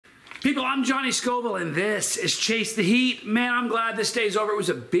People, I'm Johnny Scoville, and this is Chase the Heat. Man, I'm glad this day's over. It was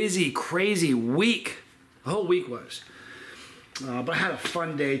a busy, crazy week. The whole week was. But I had a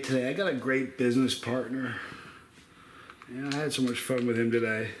fun day today. I got a great business partner. Yeah, I had so much fun with him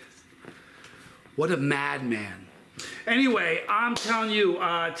today. What a madman. Anyway, I'm telling you,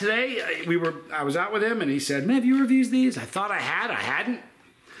 today I was out with him, and he said, "Man, have you reviewed these?" I thought I hadn't.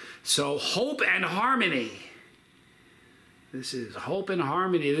 So, Hope and Harmony. This is Hope and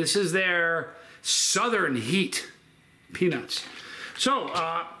Harmony. This is their Southern Heat peanuts. So,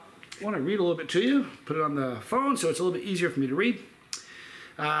 I want to read a little bit to you. Put it on the phone so it's a little bit easier for me to read.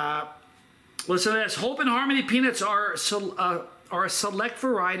 Listen to this. Hope and Harmony peanuts are a select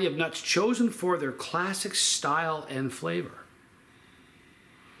variety of nuts chosen for their classic style and flavor.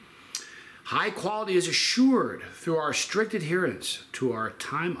 High quality is assured through our strict adherence to our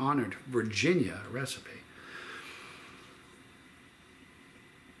time-honored Virginia recipe.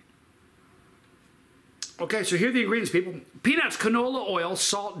 Okay, so here are the ingredients, people. Peanuts, canola oil,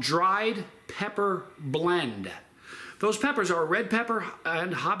 salt, dried pepper blend. Those peppers are red pepper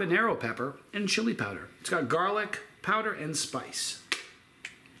and habanero pepper and chili powder. It's got garlic powder and spice.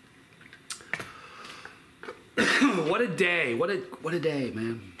 What a day. What a day,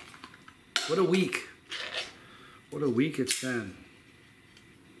 man. What a week. What a week it's been.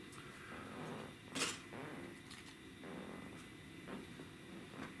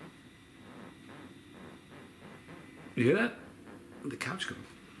 You hear that? The couch going.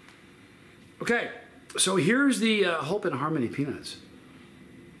 Okay, so here's the Hope and Harmony peanuts.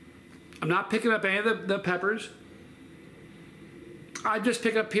 I'm not picking up any of the peppers. I just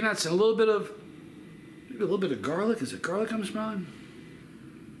pick up peanuts and maybe a little bit of garlic. Is it garlic I'm smelling?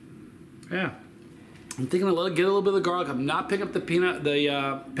 Yeah. I'm thinking get a little bit of the garlic. I'm not picking up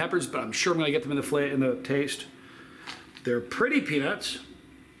the peppers, but I'm sure I'm gonna get them in the taste. They're pretty peanuts.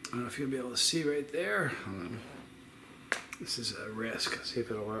 I don't know if you'll be able to see right there. Hold on. This is a risk. Let's see if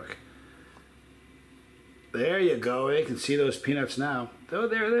it'll work. There you go. You can see those peanuts now. Oh,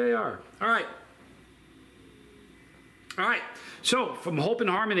 there they are. All right. All right. So, from Hope and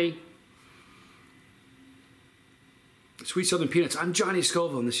Harmony, Sweet Southern Peanuts. I'm Johnny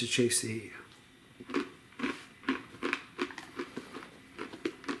Scoville, and this is Chase the Heat.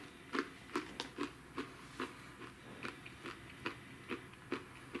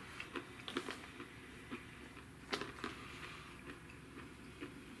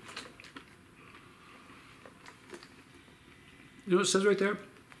 You know what it says right there?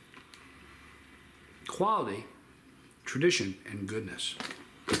 Quality, tradition, and goodness.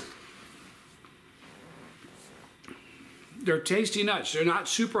 They're tasty nuts. They're not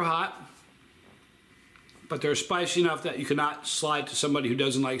super hot, but they're spicy enough that you cannot slide to somebody who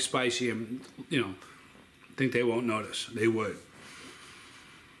doesn't like spicy and, think they won't notice. They would.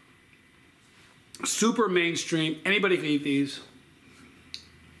 Super mainstream. Anybody can eat these.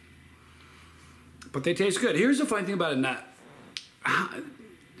 But they taste good. Here's the funny thing about a nut.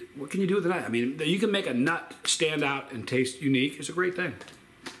 What can you do with a nut? I mean, you can make a nut stand out and taste unique. It's a great thing.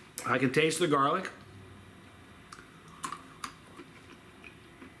 I can taste the garlic.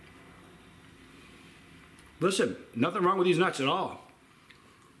 Listen, nothing wrong with these nuts at all.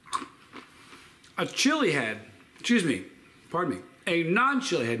 A chili head, a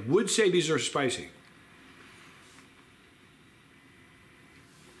non-chili head would say these are spicy.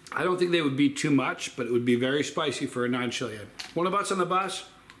 I don't think they would be too much, but it would be very spicy for a non-chili head. One of us on the bus,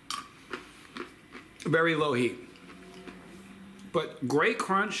 very low heat. But great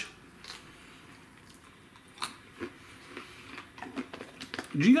crunch.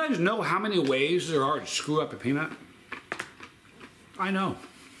 Do you guys know how many ways there are to screw up a peanut? I know.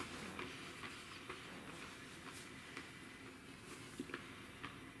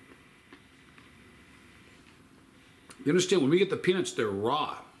 You understand, when we get the peanuts, they're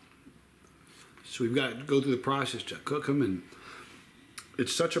raw. So we've got to go through the process to cook them, and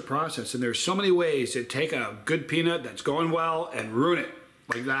it's such a process. And there's so many ways to take a good peanut that's going well and ruin it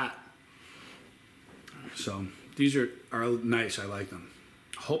like that. So these are nice. I like them.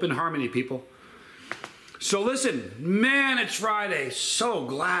 Hope and Harmony, people. So listen, man, it's Friday. So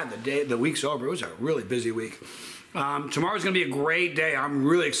glad the week's over. It was a really busy week. Tomorrow's going to be a great day. I'm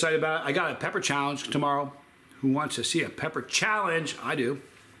really excited about it. I got a pepper challenge tomorrow. Who wants to see a pepper challenge? I do.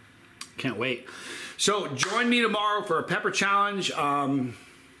 Can't wait. So join me tomorrow for a pepper challenge. Not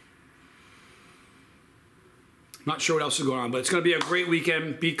sure what else is going on, but it's going to be a great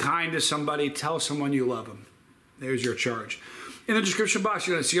weekend. Be kind to somebody. Tell someone you love them. There's your charge. In the description box,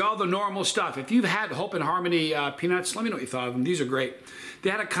 you're going to see all the normal stuff. If you've had Hope and Harmony peanuts, let me know what you thought of them. These are great.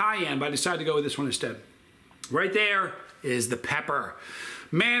 They had a cayenne, but I decided to go with this one instead. Right there is the pepper.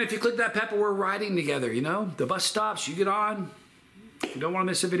 Man, if you click that pepper, we're riding together, you know? The bus stops, you get on. If you don't want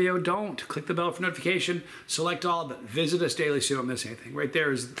to miss a video, don't. Click the bell for notification. Select all, but visit us daily so you don't miss anything. Right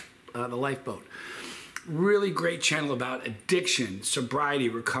there is the lifeboat. Really great channel about addiction, sobriety,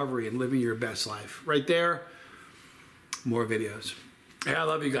 recovery, and living your best life. Right there, more videos. Hey, I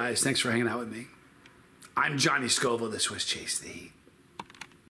love you guys. Thanks for hanging out with me. I'm Johnny Scoville. This was Chase the Heat.